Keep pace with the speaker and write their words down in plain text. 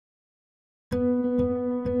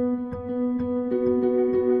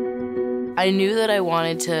I knew that I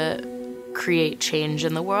wanted to create change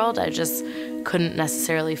in the world. I just couldn't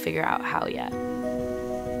necessarily figure out how yet.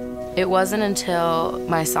 It wasn't until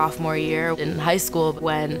my sophomore year in high school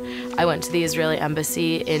when I went to the Israeli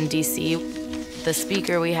embassy in DC. The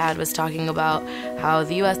speaker we had was talking about how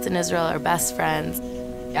the US and Israel are best friends.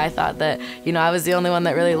 I thought that, I was the only one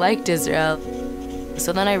that really liked Israel.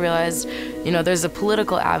 So then I realized, there's a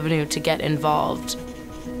political avenue to get involved.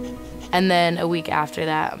 And then a week after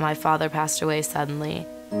that, my father passed away suddenly.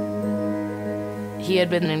 He had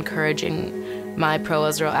been encouraging my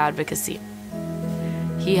pro-Israel advocacy.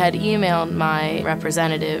 He had emailed my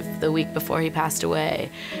representative the week before he passed away,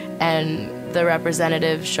 and the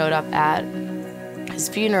representative showed up at his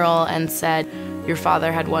funeral and said, "Your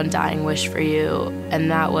father had one dying wish for you,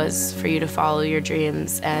 and that was for you to follow your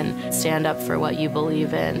dreams and stand up for what you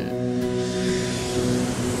believe in."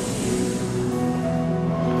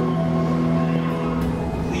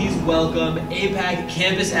 Please welcome AIPAC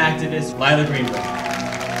campus activist Lila Greenberg.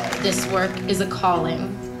 This work is a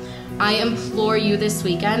calling. I implore you this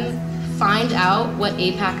weekend, find out what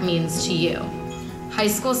AIPAC means to you. High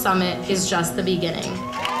School Summit is just the beginning.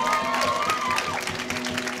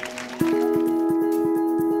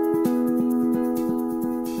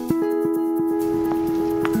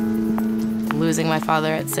 Losing my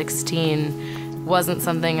father at 16 wasn't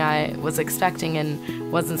something I was expecting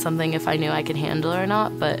and wasn't something if I knew I could handle or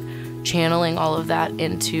not, but channeling all of that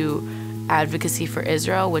into advocacy for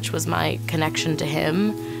Israel, which was my connection to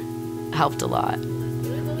him, helped a lot.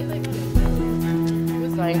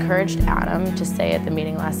 So I encouraged Adam to say at the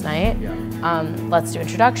meeting last night, let's do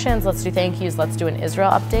introductions, let's do thank yous, let's do an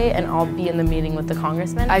Israel update, and I'll be in the meeting with the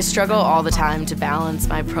congressman. I struggle all the time to balance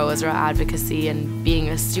my pro-Israel advocacy and being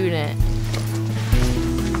a student.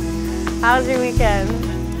 How was your weekend?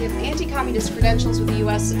 We have anti-communist credentials with the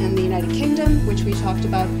U.S. and the United Kingdom, which we talked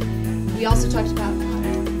about. We also talked about...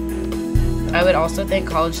 I would also thank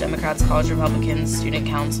College Democrats, College Republicans, Student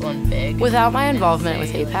Council, and BIG. Without my involvement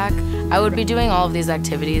with AIPAC, I would be doing all of these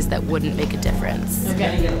activities that wouldn't make a difference.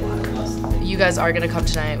 Okay. You guys are going to come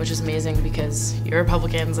tonight, which is amazing because you're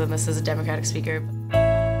Republicans and this is a Democratic speaker.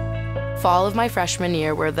 Fall of my freshman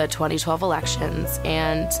year were the 2012 elections,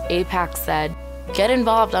 and AIPAC said, get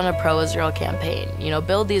involved on a pro-Israel campaign,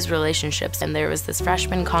 build these relationships. And there was this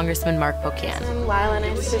freshman Congressman Mark Bocan. Lila,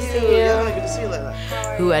 nice to see you. Yeah, good to see you, Lila.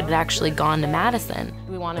 Who had actually gone to Madison.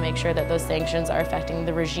 We want to make sure that those sanctions are affecting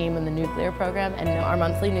the regime and the nuclear program, and our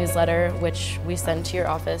monthly newsletter, which we send to your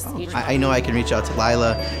office each month. I know I can reach out to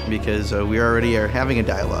Lila because we already are having a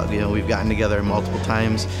dialogue. We've gotten together multiple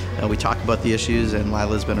times, we talk about the issues, and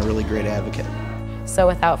Lila's been a really great advocate. So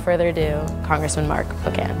without further ado, Congressman Mark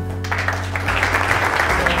Bocan.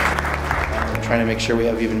 Trying to make sure we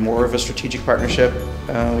have even more of a strategic partnership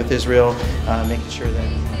with Israel, making sure that...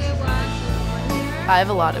 I have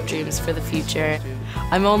a lot of dreams for the future.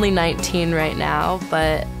 I'm only 19 right now,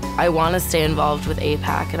 but I want to stay involved with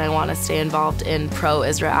AIPAC and I want to stay involved in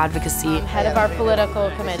pro-Israel advocacy. I'm head of our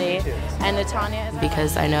political committee, and Natanya is...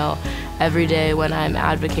 Because I know every day when I'm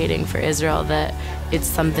advocating for Israel that it's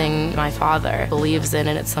something my father believes in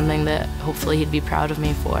and it's something that hopefully he'd be proud of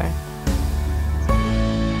me for.